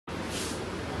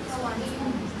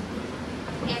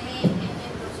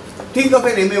think of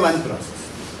an MA1 process.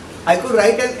 I could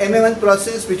write an MA1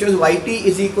 process which was yt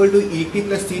is equal to et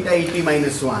plus theta et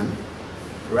minus 1,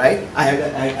 right? I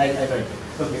write it.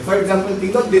 Okay, for example,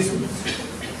 think of this.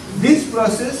 This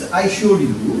process I showed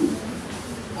you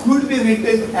could be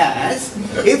written as,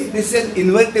 if this is an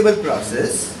invertible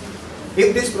process,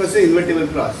 if this process is an invertible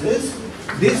process,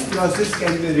 this process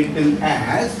can be written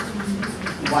as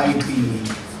yt.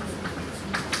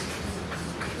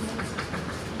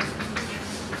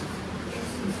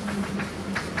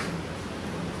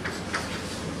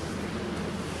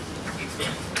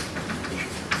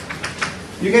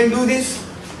 You can do this.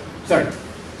 Sorry.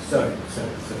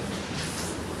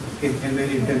 It can be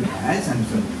written as,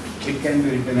 it can be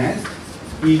written as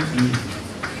et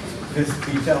plus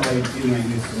theta yt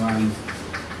minus 1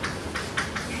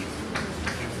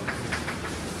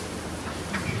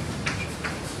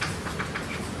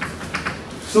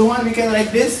 so on. We can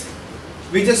write this.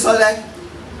 We just saw that,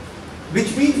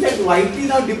 which means that yt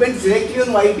now depends directly on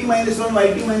yt minus 1,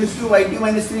 yt minus 2, yt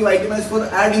minus 3, yt minus 4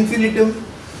 ad infinitum.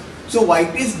 So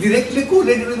yt is directly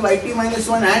correlated with yt minus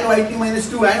 1 and yt minus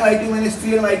 2 and yt minus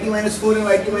 3 and yt minus 4 and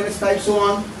yt minus 5, so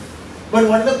on. But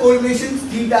what are the correlations?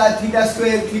 Theta, theta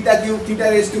square, theta cube,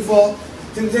 theta raised to 4.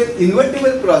 Since it's an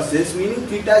invertible process, meaning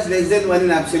theta is less than 1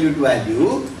 in absolute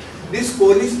value, this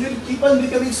correlation will keep on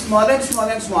becoming smaller and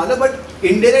smaller and smaller, but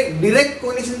direct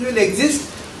correlations will exist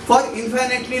for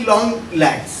infinitely long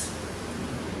lags.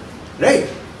 Right?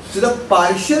 So the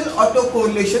partial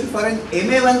autocorrelation for an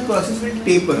MA1 process will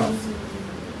taper off.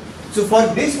 So for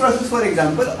this process, for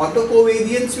example,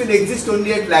 autocovariance will exist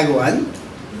only at lag 1.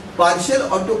 Partial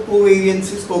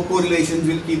autocovariances, co-correlations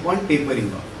will keep on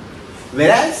tapering off.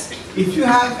 Whereas if you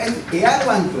have an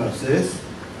AR1 process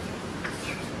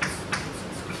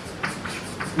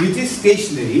which is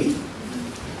stationary,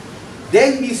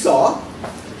 then we saw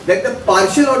that the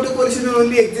partial autocorrelation will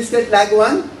only exist at lag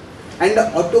 1 and the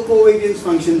autocovariance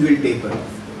functions will taper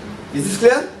off. Is this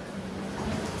clear?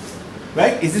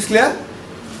 Right? Is this clear?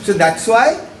 So that's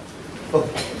why,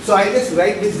 okay. So I just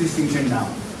write this distinction down.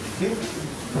 Okay?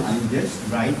 I'll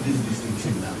just write this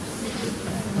distinction down.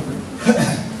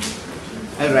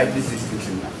 I'll write this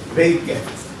distinction down. Very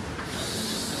carefully.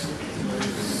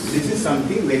 This is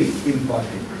something very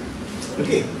important.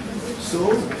 Okay.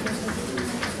 So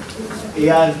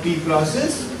ARP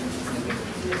process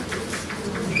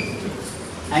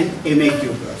and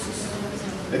MAQ process.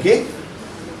 Okay?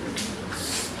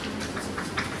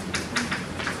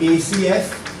 ACF,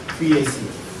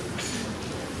 PACF.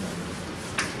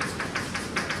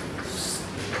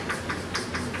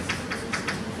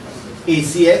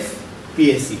 ACF,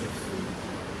 PACF.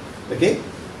 Okay?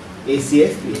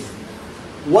 ACF, PACF.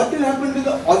 What will happen to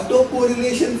the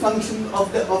autocorrelation function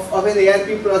of an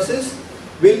ARP process?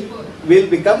 Will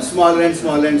become smaller and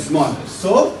smaller and smaller.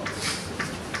 So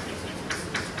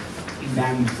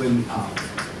dampen out.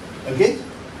 Okay?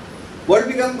 What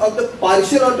will become of the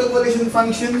partial autocorrelation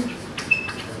function?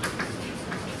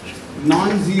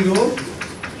 Non-zero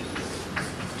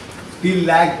till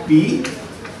lag p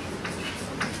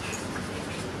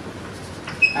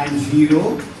and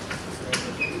 0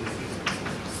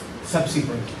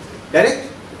 subsequent. Correct?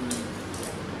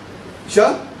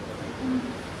 Sure?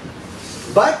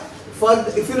 But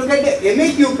if you look at the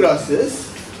MAQ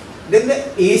process, then the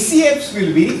ACFs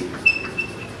will be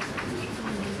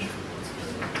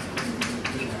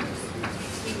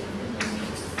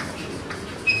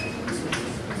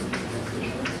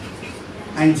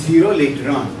and 0 later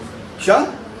on.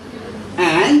 Sure?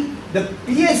 And the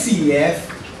PACF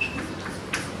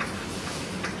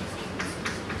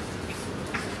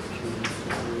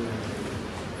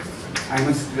I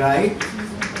must write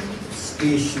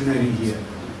stationary here.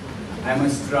 I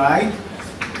must write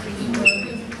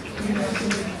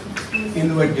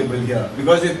invertible here,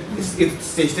 because if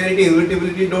stationarity and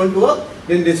invertibility don't work,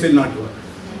 then this will not work.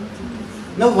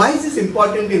 Now why is this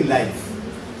important in life?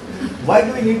 Why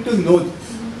do we need to know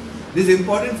this? This is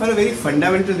important for a very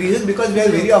fundamental reason, because we are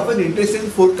very often interested in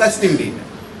forecasting data.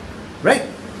 Right?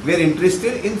 We are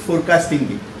interested in forecasting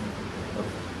data.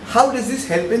 How does this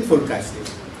help in forecasting?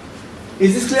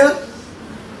 Is this clear?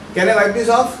 Can I wipe this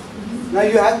off? Now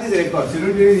you have these records, you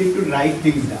don't really need to write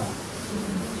things down.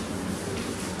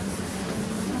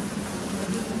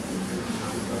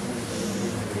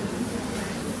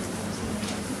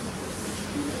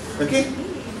 Okay?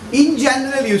 In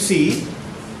general, you see,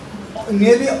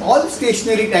 nearly all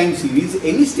stationary time series,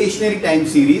 any stationary time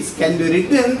series can be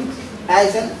written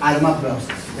as an ARMA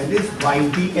process. That is,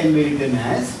 yt can be written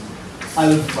as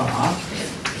alpha,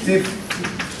 say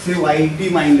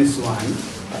yt minus 1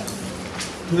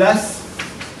 plus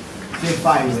say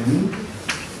phi 1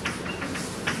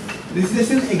 This is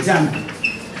just an example.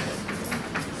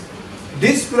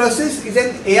 This process is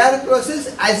an AR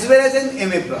process as well as an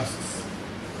MA process.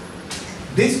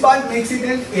 This part makes it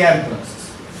an AR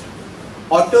process.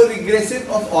 Autoregressive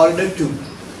of order 2.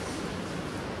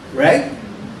 Right?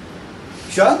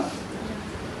 Sure?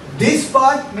 This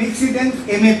part makes it an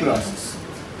MA process.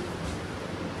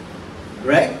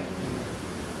 Right?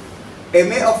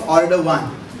 MA of order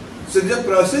 1. So this is a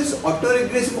process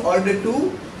autoregressive order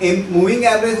 2, moving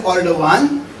average order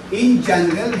 1. In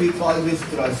general, we call this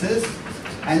process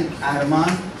an ARMA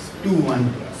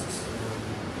 2-1 process.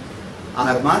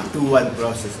 ARMA 2-1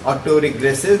 process.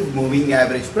 Autoregressive moving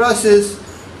average process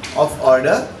of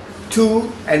order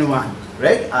 2 and 1.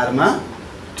 Right? ARMA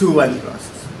 2-1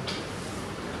 process.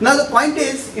 Now the point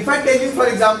is, if I tell you for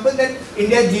example that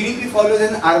India's GDP follows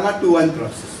an ARMA 2-1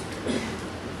 process.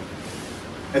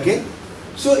 Okay?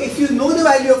 So if you know the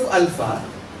value of alpha,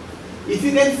 if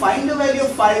you can find the value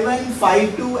of phi 1, phi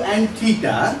 2 and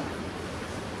theta,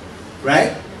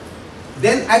 right?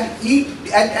 Then at t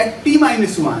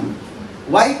minus 1,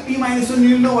 y t minus 1,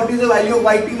 you will know what is the value of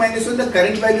y t minus 1, the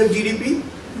current value of GDP.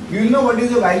 You will know what is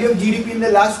the value of GDP in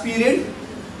the last period.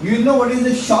 You will know what is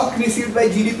the shock received by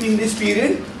GDP in this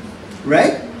period,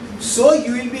 right? So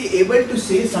you will be able to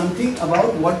say something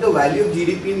about what the value of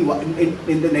GDP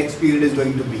in the next period is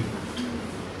going to be,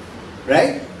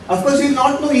 right? Of course, you will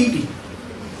not know ET,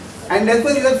 and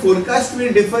therefore your forecast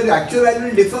will differ, the actual value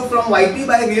will differ from YT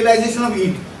by realization of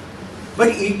ET. But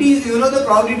ET is, you know, the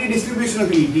probability distribution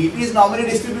of ET. ET is normally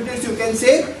distributed, so you can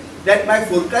say that my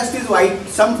forecast is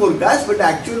some forecast, but the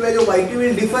actual value of YT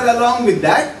will differ along with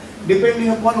that, depending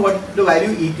upon what the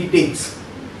value ET takes,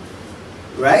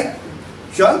 right?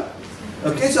 Sure?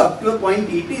 Okay, so up to a point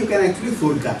ET you can actually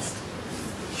forecast.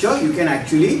 Sure, you can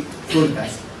actually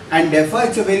forecast, and therefore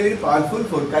it's a very, very powerful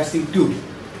forecasting tool.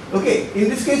 Okay, in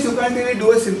this case you can't really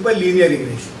do a simple linear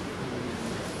regression.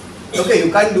 Okay,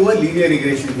 you can't do a linear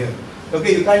regression here.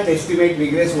 Okay, you can't estimate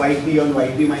regress YT on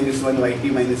YT minus 1,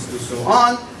 YT minus 2, so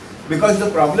on, because the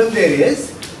problem there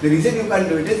is, the reason you can't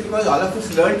do it is because all of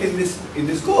us learnt in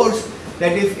this course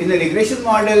that if in a regression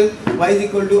model y is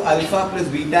equal to alpha plus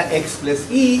beta x plus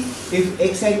e, if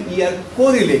x and e are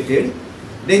correlated,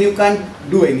 then you can't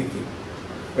do anything,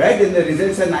 right? Then the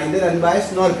results are neither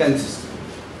unbiased nor consistent.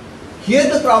 Here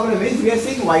the problem is we are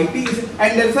saying YT is,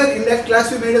 and therefore in that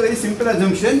class we made a very simple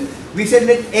assumption. We said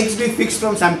let x be fixed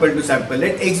from sample to sample,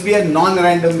 let x be a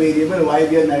non-random variable, y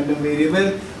be a random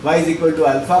variable, y is equal to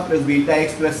alpha plus beta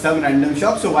x plus some random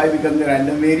shock, so y becomes the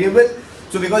random variable.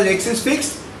 So because x is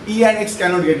fixed, e and x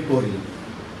cannot get correlated.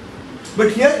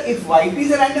 But here if YT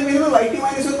is a random variable, YT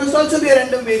minus 1 must also be a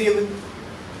random variable.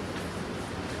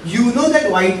 You know that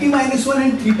YT minus 1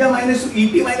 and theta minus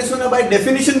ET minus 1 are by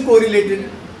definition correlated.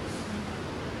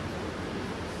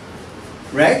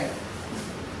 Right?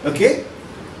 Okay?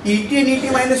 ET and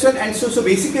ET minus 1, and so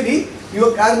basically you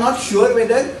are not sure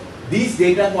whether these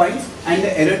data points and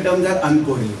the error terms are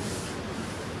uncorrelated.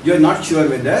 You are not sure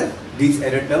whether these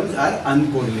error terms are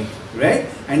uncorrelated, right?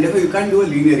 And therefore you can't do a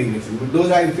linear regression. But those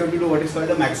are if you have to do what is called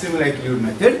the maximum likelihood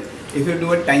method. If you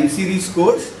do a time series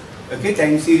course, okay,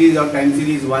 time series or time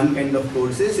series 1 kind of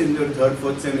courses in your 3rd,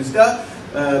 4th semester,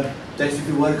 that's if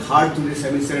you work hard through this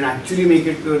semester and actually make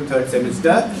it to your 3rd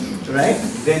semester, right?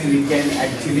 Then you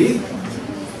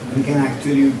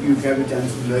have a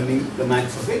chance of learning the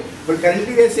maths of it. But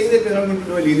currently we are saying that we are not going to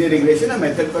do a linear regression. A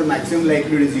method called maximum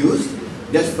likelihood is used,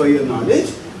 just for your knowledge.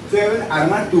 So you have an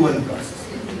ARMA 2-1 process.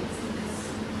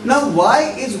 Now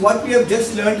why is what we have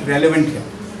just learned relevant here?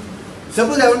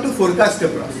 Suppose I want to forecast a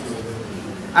process.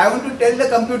 I want to tell the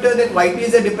computer that YT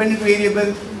is a dependent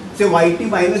variable. Say YT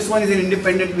minus 1 is an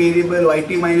independent variable,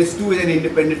 YT minus 2 is an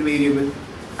independent variable.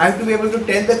 I have to be able to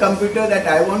tell the computer that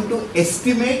I want to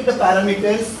estimate the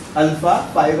parameters alpha,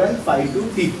 phi 1, phi 2,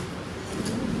 theta.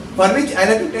 For which I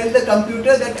have to tell the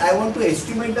computer that I want to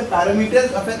estimate the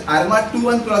parameters of an ARMA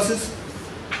 2-1 process.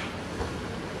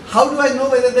 How do I know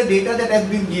whether the data that I have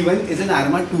been given is an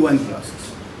ARMA 2-1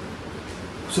 process?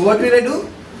 So what will I do?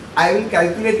 I will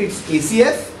calculate its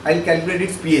ACF, I will calculate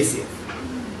its PACF.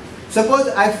 Suppose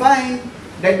I find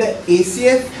that the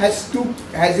ACF has two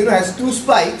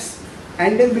spikes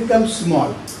and then becomes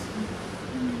small,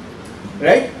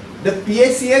 right? The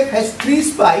PACF has 3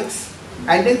 spikes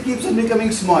and then keeps on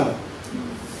becoming smaller.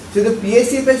 So the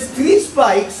PACF has 3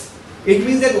 spikes, it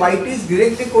means that YT is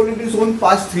directly correlated to its own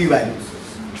past 3 values.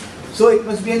 So it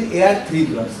must be an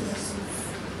AR3 process,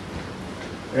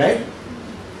 right?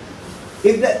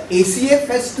 If the ACF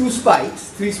has 2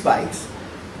 spikes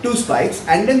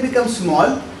and then becomes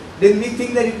small, then we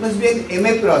think that it must be an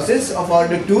MA process of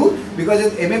order 2, because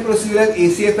if MA process will have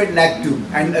ACF at lag 2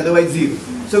 and otherwise 0.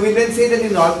 So we then say that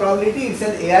in all probability it's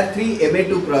an AR3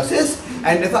 MA2 process,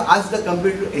 and therefore ask the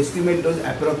computer to estimate those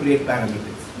appropriate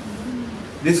parameters.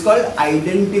 This is called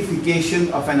identification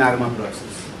of an ARMA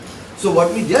process. So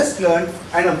what we just learned,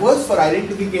 and of course for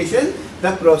identification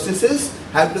the processes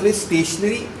have to be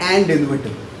stationary and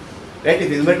invertible. Right?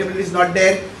 If invertible is not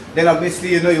there, then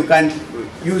obviously you can't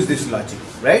use this logic.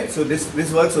 Right? So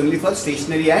this works only for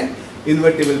stationary and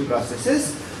invertible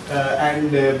processes,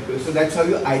 so that's how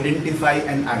you identify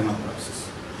an ARMA process.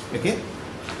 Okay?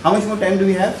 How much more time do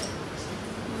we have?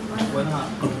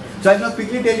 1.5. Okay. So I'll now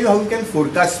quickly tell you how we can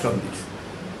forecast from this.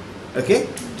 Okay?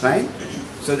 Fine.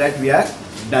 So that we are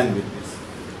done with this.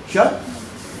 Sure?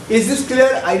 Is this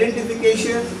clear?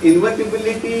 Identification,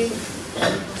 invertibility,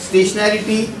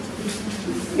 stationarity.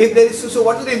 If there is so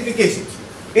what are the implications?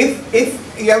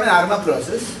 If you have an ARMA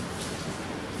process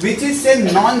which is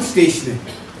say non-stationary,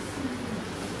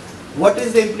 what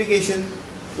is the implication?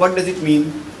 What does it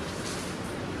mean?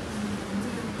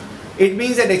 It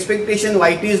means that expectation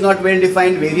yt is not well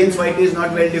defined, variance yt is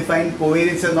not well defined,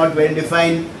 covariance is not well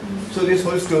defined. So this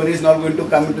whole story is not going to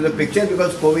come into the picture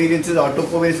because covariance is auto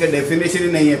covariance का definition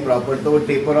ही नहीं है proper, तो वो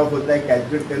taper off होता है,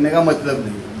 calculate करने का मतलब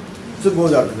नहीं है. So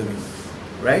goes out of the way,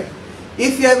 right?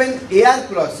 If you have an AR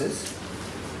process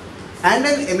and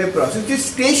an MA process which is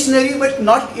stationary but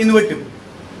not invertible,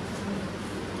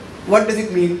 what does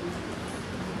it mean?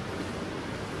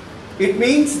 It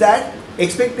means that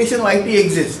expectation yt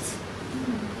exists,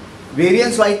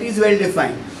 variance yt is well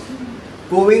defined,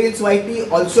 covariance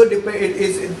yt also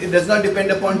it does not depend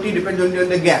upon t, depends only on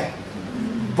the gap.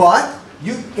 But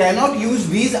you cannot use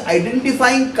these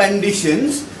identifying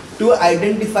conditions to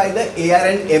identify the AR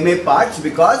and MA parts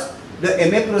because the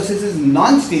MA process is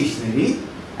non-stationary,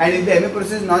 and if the MA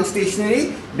process is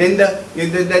non-stationary, then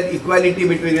that equality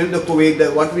between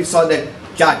what we saw, that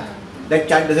chart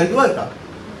doesn't work out,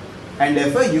 and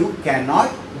therefore you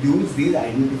cannot use these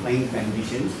identifying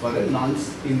conditions for a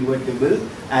non-invertible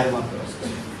ARMA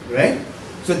process, right?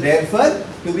 So therefore,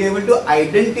 to be able to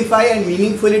identify and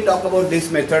meaningfully talk about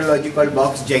this methodology called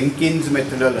Box-Jenkins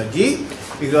methodology,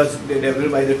 because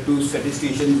developed by the two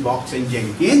statisticians Box and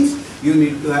Jenkins, you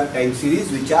need to have time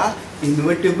series which are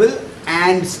invertible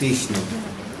and stationary,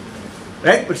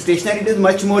 right? But stationarity is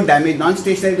much more damaged,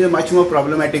 non-stationarity is a much more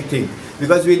problematic thing,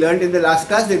 because we learned in the last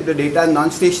class that if the data is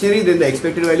non-stationary, then the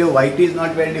expected value of yt is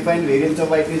not well defined, variance of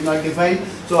yt is not defined.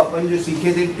 So अपन जो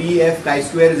सीखे थे t, f,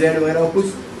 chi-square, z वगैरह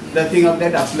कुछ nothing of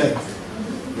that applies,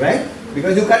 right?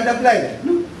 Because you can't apply that.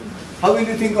 No? How will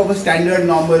you think of a standard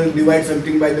normal, divide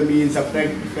something by the mean,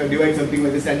 divide something by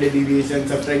the standard deviation,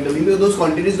 subtract the mean? Those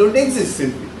quantities don't exist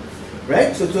simply,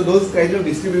 right? So those kinds of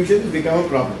distributions become a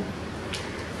problem.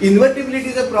 Invertibility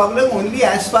is a problem only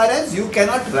as far as you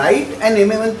cannot write an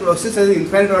MA1 process as an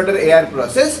infinite order AR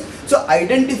process. So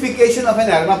identification of an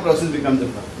ARMA process becomes a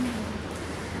problem.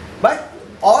 But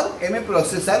all MA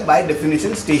processes are by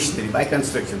definition stationary, by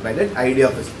construction, by that idea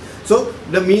of it. So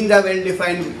the means are well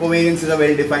defined, covariances are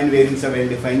well defined, variance are well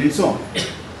defined, and so on.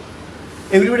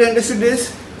 Everybody understood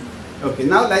this? Okay,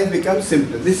 now life becomes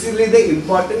simpler. This is really the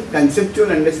important conceptual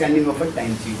understanding of a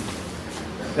time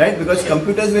series, right? Because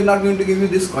computers will not going to give you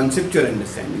this conceptual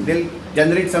understanding. They'll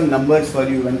generate some numbers for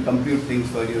you and compute things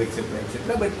for you, etc.,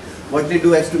 etc. But what they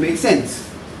do has to make sense.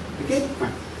 Okay,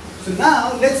 fine. So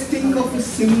now let's think of a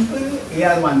simple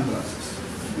AR1 process,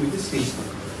 which is stationary.